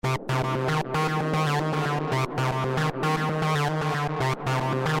Terror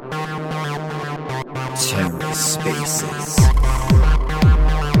Spaces.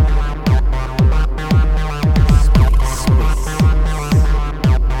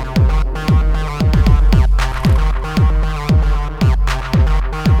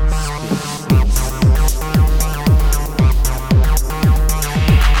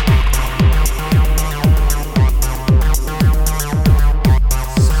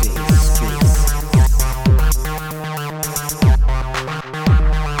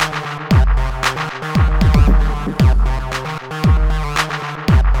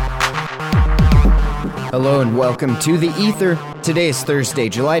 Hello and welcome to The Ether. Today is Thursday,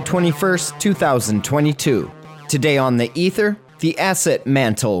 July 21st, 2022. Today on The Ether, the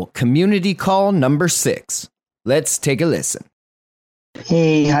AssetMantle Community Call number 6. Let's take a listen.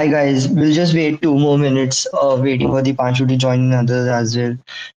 Hey, hi guys. We'll just wait 2 more minutes waiting for Dipanshu to join in, others as well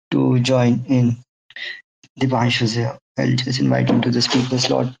to join in. Dipanshu's here. I'll just invite him to the speaker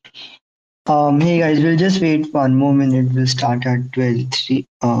slot. Hey guys, we'll just wait 1 more minute. We'll start at 12:03.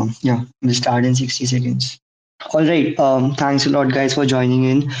 We'll start in 60 seconds. All right. Thanks a lot, guys, for joining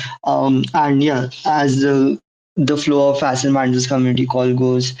in. As the flow of AssetMantle's community call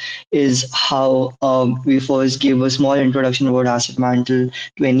goes, is how we first give a small introduction about AssetMantle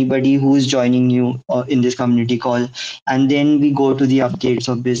to anybody who's joining new in this community call, and then we go to the updates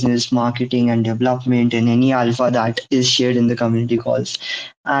of business, marketing, and development, and any alpha that is shared in the community calls.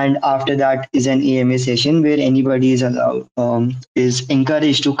 And after that is an AMA session where anybody is allowed is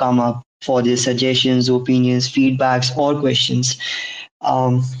encouraged to come up for their suggestions, opinions, feedbacks, or questions.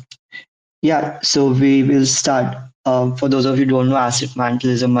 So we will start. For those of you who don't know, AssetMantle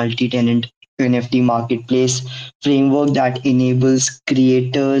is a multi-tenant NFT marketplace framework that enables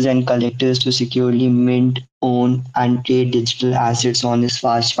creators and collectors to securely mint, own, and trade digital assets on this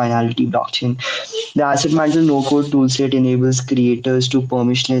fast finality blockchain. The AssetMantle no-code toolset enables creators to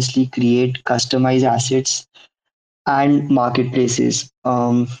permissionlessly create customized assets and marketplaces.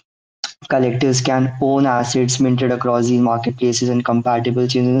 Collectors can own assets minted across these marketplaces and compatible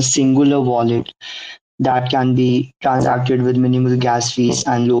chains in a singular wallet that can be transacted with minimal gas fees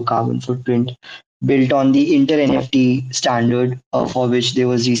and low carbon footprint. Built on the Inter NFT standard, for which there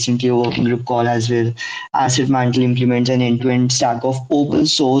was recently a working group call as well, AssetMantle implements an end-to-end stack of open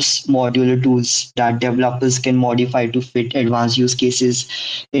source modular tools that developers can modify to fit advanced use cases.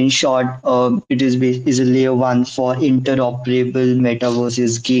 In short, it is a layer one for interoperable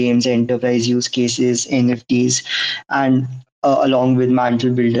metaverses, games, enterprise use cases, NFTs, and along with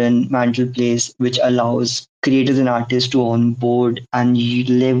Mantle Builder and Mantle Place, which allows creators and artists to onboard and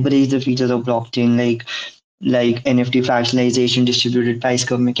leverage the features of blockchain like NFT fractionalization, distributed price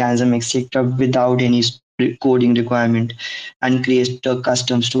curve mechanism, etc., without any coding requirement, and create a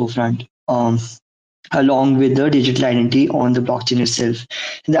custom storefront. Along with the digital identity on the blockchain itself.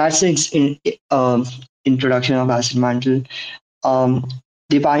 That's the introduction of AssetMantle.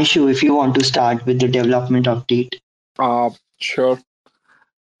 Dipanshu, if you want to start with the development update. Sure.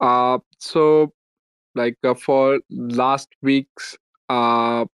 For last week's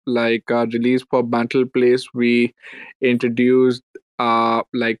release for Mantle Place, we introduced the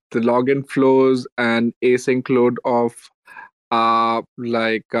login flows and async load of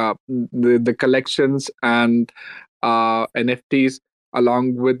the collections and NFTs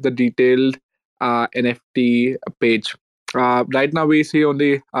along with the detailed NFT page. Right now we see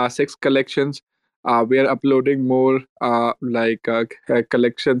only 6 collections. We are uploading more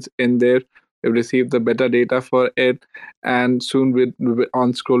collections in there. We received the beta data for it, and soon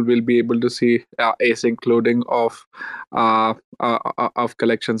on scroll we'll be able to see async loading of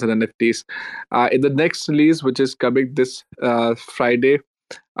collections and NFTs. In the next release, which is coming this Friday,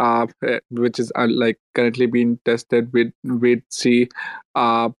 which is currently being tested, we'd see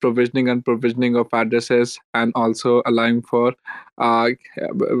provisioning and provisioning of addresses, and also allowing for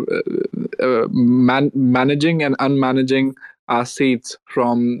managing and unmanaging seats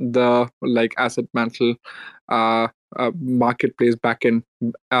from the AssetMantle marketplace backend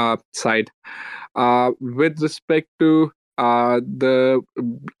side. With respect to the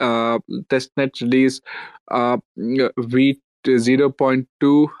testnet release, we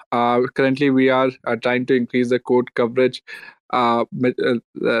 0.2. Currently, we are trying to increase the code coverage. The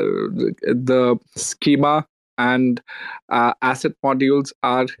schema and asset modules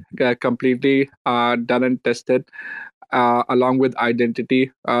are completely done and tested. Along with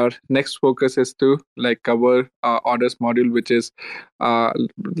identity, our next focus is to cover orders module, which is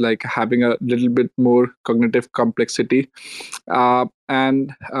having a little bit more cognitive complexity,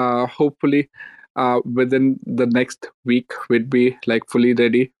 and hopefully within the next week, we'd be like fully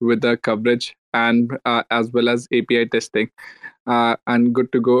ready with the coverage and as well as API testing, and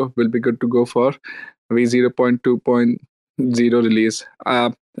good to go. Will be good to go for V0.2.0 release.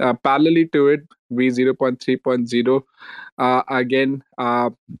 Parallelly to it, V0.3.0 again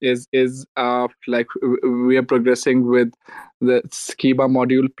is like we are progressing with the schema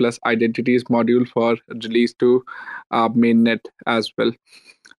module plus identities module for release to mainnet as well.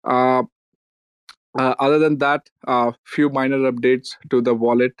 Uh, Other than that, few minor updates to the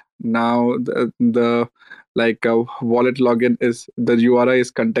wallet. Now the like wallet login is the URI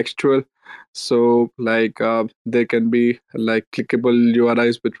is contextual, so like there can be like clickable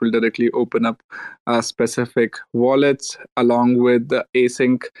URIs which will directly open up specific wallets along with the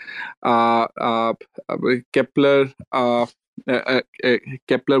async uh, uh, Kepler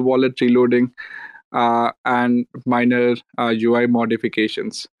Kepler wallet reloading and minor UI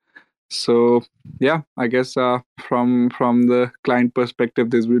modifications. So yeah, I guess from the client perspective,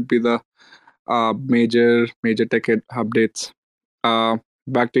 this would be the major tech updates.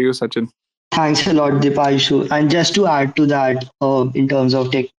 Back to you, Sachin. Thanks a lot, Dipanshu. And just to add to that, in terms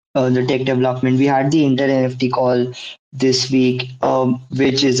of the tech development, we had the Inter NFT call this week,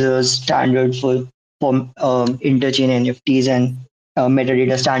 which is a standard for interchain NFTs and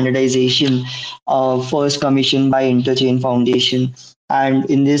metadata standardization, first commissioned by Interchain Foundation. And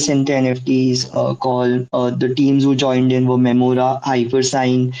in this Inter NFTs call, the teams who joined in were Memora,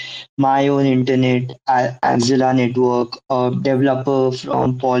 Hypersign, My Own Internet, Axilla Network, a developer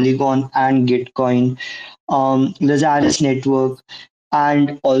from Polygon and Gitcoin, Lazarus Network,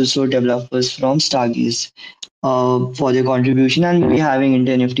 and also developers from Stargaze for their contribution. And we'll be having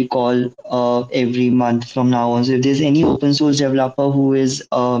InterNFT call every month from now on. So if there's any open source developer who is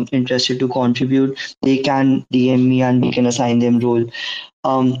interested to contribute, they can DM me and we can assign them role.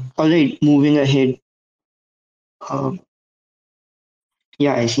 All right, moving ahead. Uh,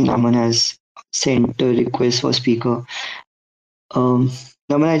 yeah, I see Naman has sent a request for speaker. Um,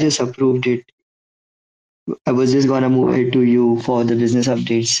 Naman, I just approved it. I was just gonna move it to you for the business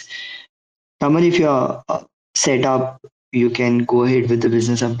updates. Naman, if you're set up, you can go ahead with the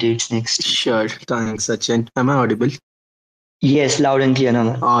business updates next. Sure. Thanks, Sachin. Am I audible? Yes, loud and clear,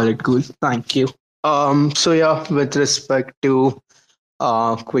 Naman. All right, cool. Thank you. So yeah, with respect to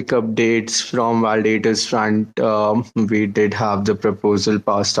quick updates from validators front, we did have the proposal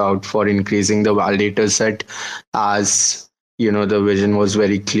passed out for increasing the validator set, as you know the vision was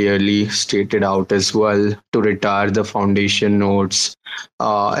very clearly stated out as well, to retire the foundation nodes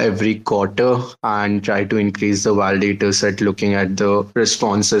every quarter and try to increase the validator set, looking at the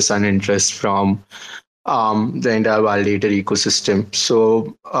responses and interest from the entire validator ecosystem.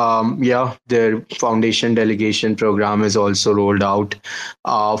 So yeah, their foundation delegation program is also rolled out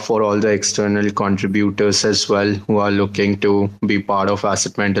for all the external contributors as well who are looking to be part of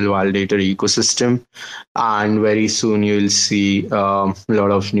AssetMantle validator ecosystem. And very soon you'll see a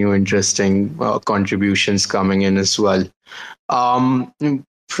lot of new interesting contributions coming in as well. Um,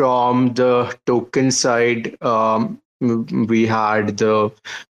 from the token side, we had the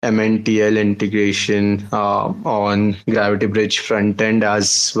MNTL integration on Gravity Bridge front end,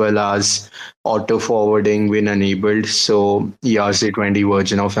 as well as auto forwarding been enabled. So ERC20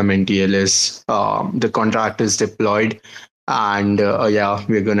 version of MNTL is the contract is deployed, and yeah,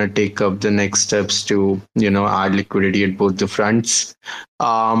 we're gonna take up the next steps to add liquidity at both the fronts.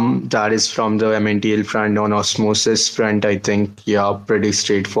 That is from the MNTL front. On Osmosis front, I think yeah, pretty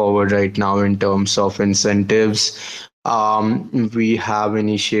straightforward right now in terms of incentives. We have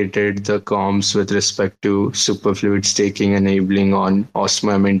initiated the comms with respect to superfluid staking enabling on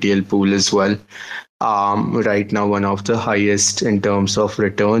Osmo MNTL pool as well. Right now, one of the highest in terms of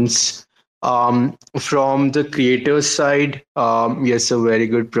returns. From the creator side, yes, a very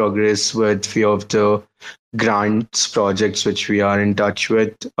good progress with few of the grants projects which we are in touch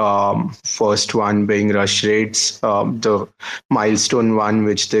with. First one being Rush Rates, the milestone one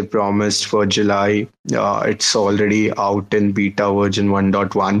which they promised for July. It's already out in beta version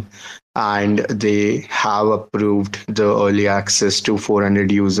 1.1, and they have approved the early access to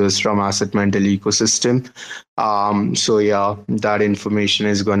 400 users from AssetMantle ecosystem. So yeah, that information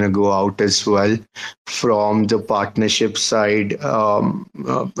is going to go out as well. From the partnership side,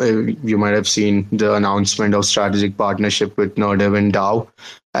 you might have seen the announcement of strategic partnership with Nerdev and DAO,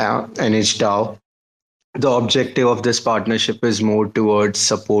 NHDAO. The objective of this partnership is more towards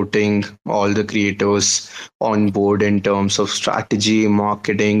supporting all the creators on board in terms of strategy,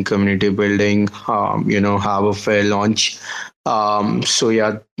 marketing, community building, have a fair launch. So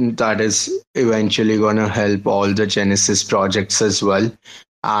yeah, that is eventually going to help all the Genesis projects as well.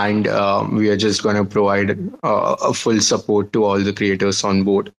 and we are just going to provide a full support to all the creators on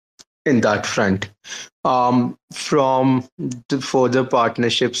board in that front. From the further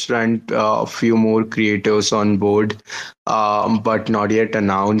partnerships front, a few more creators on board, but not yet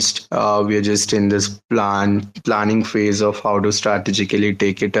announced. We are just in this planning phase of how to strategically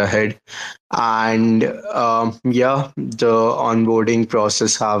take it ahead. And yeah, the onboarding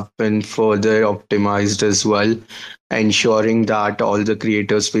process have been further optimized as well, ensuring that all the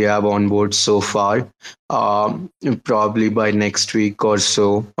creators we have on board so far, probably by next week or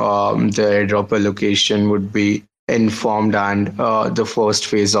so, the airdrop allocation would be informed, and the first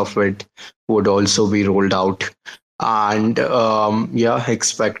phase of it would also be rolled out. And yeah,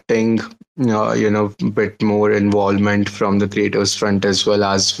 expecting a bit more involvement from the creators front, as well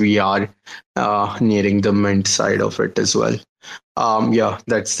as we are nearing the mint side of it as well. Yeah,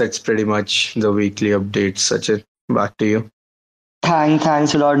 that's pretty much the weekly updates. Sachin, back to you.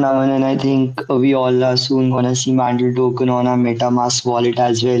 Thanks a lot, Naman. And I think we all are soon gonna see Mantle token on our MetaMask wallet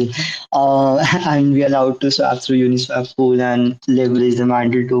as well. And we are allowed to swap through Uniswap pool and leverage the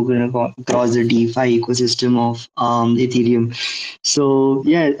Mantle token across the DeFi ecosystem of Ethereum. So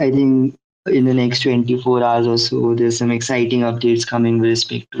yeah, I think in the next 24 hours or so, there's some exciting updates coming with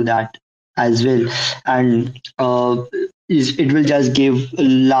respect to that as well. And it will just give a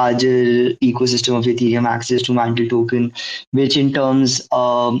larger ecosystem of Ethereum access to Mantle token, which in terms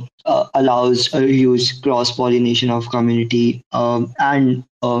allows a huge cross pollination of community, and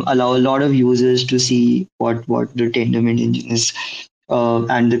allow a lot of users to see what the Tendermint engine is,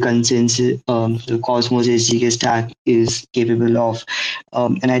 and the consensus, the Cosmos SDK stack is capable of.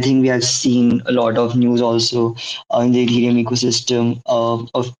 And I think we have seen a lot of news also in the Ethereum ecosystem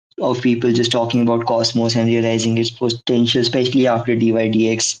of people just talking about Cosmos and realizing its potential, especially after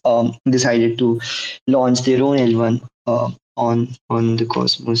DYDX decided to launch their own L1 on the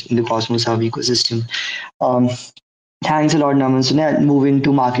Cosmos, in the Cosmos Hub ecosystem. Um, Thanks a lot, Naman. So now moving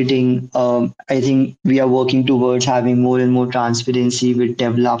to marketing, I think we are working towards having more and more transparency with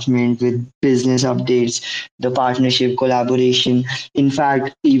development, with business updates, the partnership collaboration. In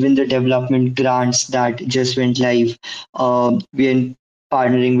fact, even the development grants that just went live, we are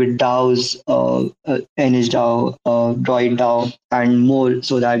partnering with DAOs, NSDAO, Droid DAO, and more,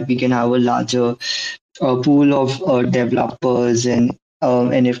 so that we can have a larger pool of developers and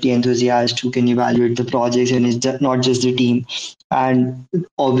NFT enthusiasts who can evaluate the projects, and it's not just the team. And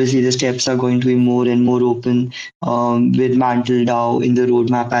obviously, the steps are going to be more and more open, with Mantle DAO in the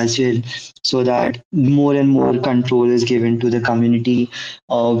roadmap as well, so that more and more control is given to the community,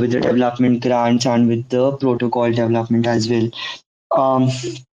 with the development grants and with the protocol development as well. Um,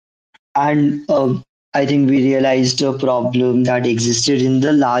 and I think we realized a problem that existed in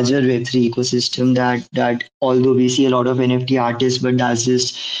the larger Web3 ecosystem, that although we see a lot of NFT artists, but that's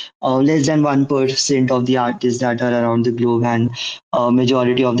just less than 1% of the artists that are around the globe, and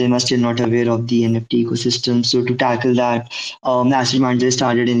majority of them are still not aware of the NFT ecosystem. So to tackle that, AssetMantle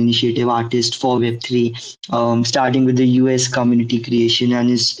started an initiative, Artist for Web3, starting with the US community creation,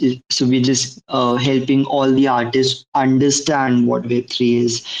 and so we're just helping all the artists understand what Web3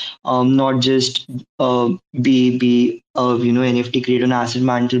 is, not just be NFT create an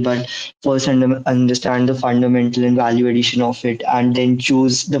AssetMantle, but first understand the fundamental and value addition of it, and then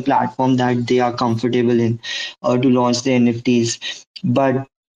choose the platform that they are comfortable in to launch the NFTs. But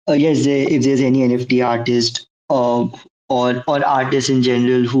yes, if there's any NFT artist, or artists in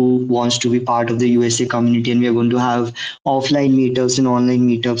general who wants to be part of the USA community, and we are going to have offline meetups and online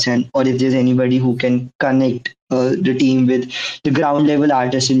meetups, and or if there's anybody who can connect the team with the ground level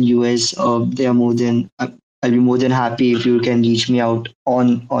artists in US, they are more than I'll be more than happy if you can reach me out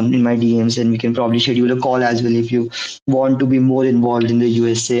on in my DMs, and we can probably schedule a call as well if you want to be more involved in the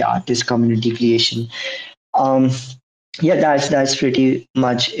USA artist community creation. Um, yeah, that's pretty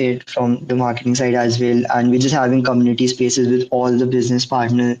much it from the marketing side as well. And we're just having community spaces with all the business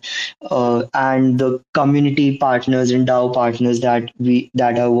partners, and the community partners and DAO partners that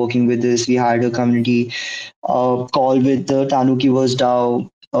are working with this. We had a community call with the Tanuki was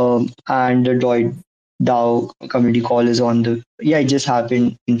DAO, and the Droid DAO community call is on the, yeah, it just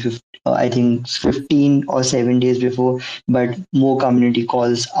happened in I think 15 or 7 days before, but more community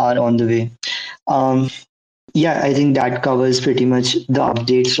calls are on the way. Um, yeah, I think that covers pretty much the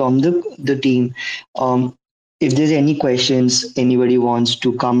updates from the team. If there's any questions, anybody wants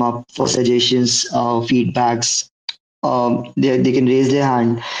to come up for suggestions, feedbacks, they can raise their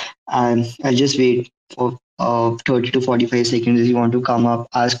hand, and I'll just wait for 30 to 45 seconds. If you want to come up,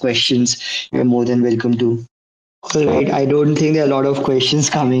 ask questions, you're more than welcome to. All right, I don't think there are a lot of questions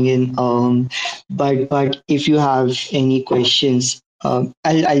coming in, but if you have any questions,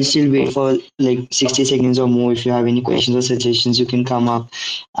 I'll still wait for like 60 seconds or more. If you have any questions or suggestions, you can come up.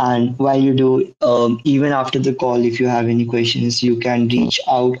 And while you do, even after the call, if you have any questions, you can reach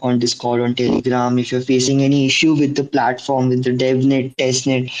out on Discord, on Telegram. If you're facing any issue with the platform, with the DevNet,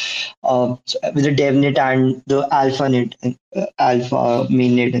 testnet, with the DevNet and the AlphaNet, Alpha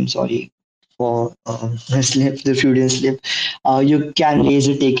mainnet, I'm sorry for the Freudian slip. You can raise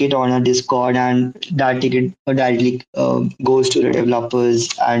a ticket on a Discord, and that ticket directly goes to the developers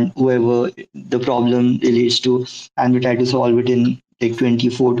and whoever the problem relates to, and we try to solve it in like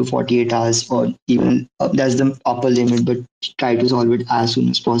 24 to 48 hours, or even that's the upper limit, but try to solve it as soon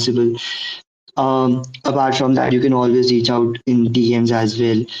as possible. Apart from that, you can always reach out in DMs as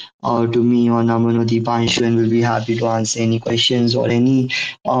well, to me or Naman or Deepanshu, and we'll be happy to answer any questions or any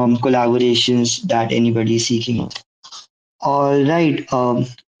collaborations that anybody is seeking. All right.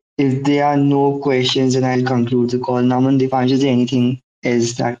 If there are no questions, then I'll conclude the call. Naman, Deepanshu, is there anything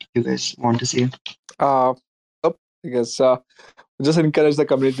else that you guys want to say? Uh, nope, I guess just encourage the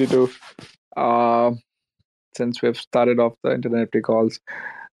community to, uh, since we've started off the internet FT calls,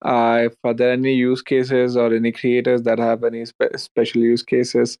 if there are any use cases or any creators that have any special use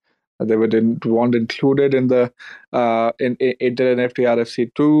cases that they would want included in the in Internet FT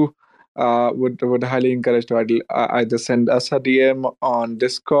RFC2, would highly encourage to either send us a DM on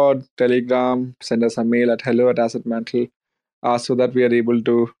Discord, Telegram, send us a mail at hello@AssetMantle, so that we are able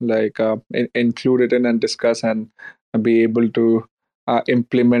to like include it in and discuss and be able to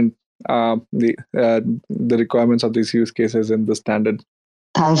implement the requirements of these use cases in the standard.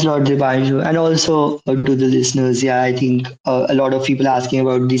 Thanks a lot, Dipanshu. And also to the listeners, yeah, I think a lot of people asking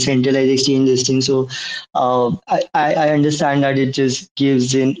about decentralized exchange listing. So I understand that it just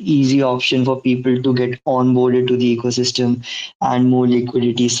gives an easy option for people to get onboarded to the ecosystem and more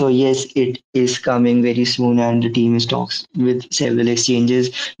liquidity. So yes, it is coming very soon, and the team is talks with several exchanges,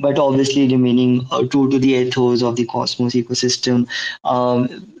 but obviously remaining true to the ethos of the Cosmos ecosystem.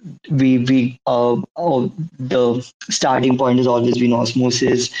 Um, the starting point has always been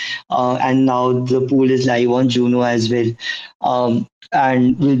osmosis, and now the pool is live on Juno as well,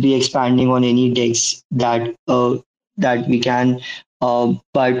 and we'll be expanding on any decks that we can.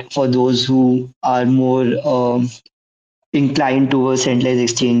 But for those who are more inclined towards centralized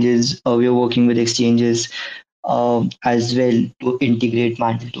exchanges, we are working with exchanges as well to integrate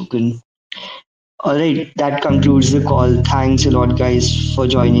Mantle token. All right, that concludes the call. Thanks a lot, guys, for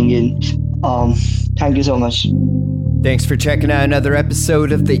joining in. Thank you so much. Thanks for checking out another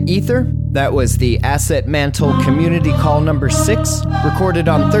episode of The Ether. That was the AssetMantle Community Call number 6, recorded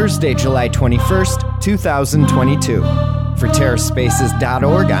on Thursday, July 21st, 2022. For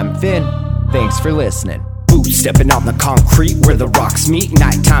TerraSpaces.org, I'm Finn. Thanks for listening. Boots stepping on the concrete where the rocks meet.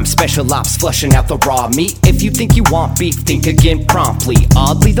 Nighttime special ops flushing out the raw meat. If you think you want beef, think again promptly.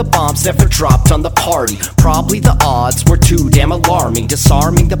 Oddly, the bombs never dropped on the party. Probably the odds were too damn alarming.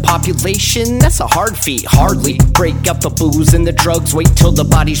 Disarming the population, that's a hard feat. Hardly break up the booze and the drugs. Wait till the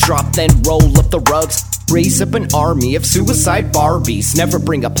bodies drop, then roll up the rugs. Raise up an army of suicide Barbies. Never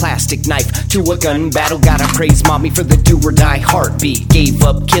bring a plastic knife to a gun battle. Gotta praise mommy for the do or die heartbeat. Gave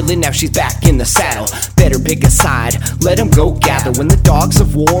up killing, now she's back in the saddle. Better pick a side, let them go gather. When the dogs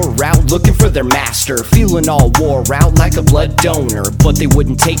of war are out looking for their master. Feeling all wore out like a blood donor. But they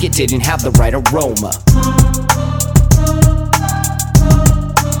wouldn't take it, didn't have the right aroma.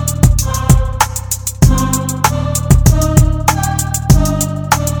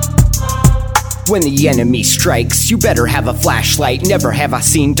 When the enemy strikes, you better have a flashlight. Never have I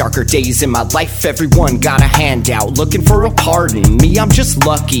seen darker days in my life. Everyone got a handout, looking for a pardon. Me, I'm just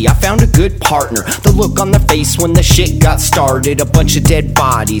lucky, I found a good partner. The look on their face when the shit got started. A bunch of dead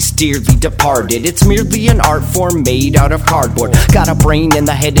bodies, dearly departed. It's merely an art form made out of cardboard. Got a brain in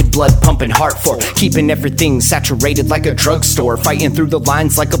the headed, blood pumping heart for keeping everything saturated like a drugstore. Fighting through the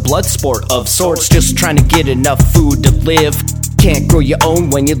lines like a blood sport of sorts. Just trying to get enough food to live. Can't grow your own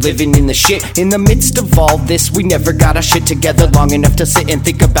when you're living in the shit. In the midst of all this, we never got our shit together long enough to sit and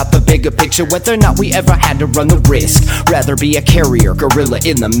think about the bigger picture. Whether or not we ever had to run the risk. Rather be a carrier gorilla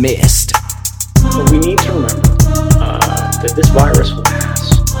in the mist. But we need to remember that this virus will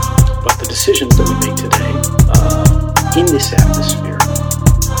pass. But the decisions that we make today in this atmosphere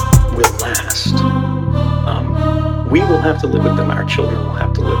will last. We will have to live with them. Our children will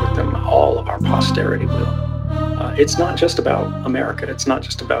have to live with them. All of our posterity will. It's not just about America. It's not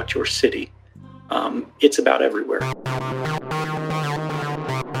just about your city. It's about everywhere.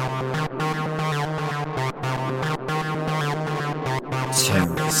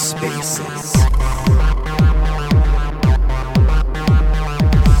 TerraSpaces.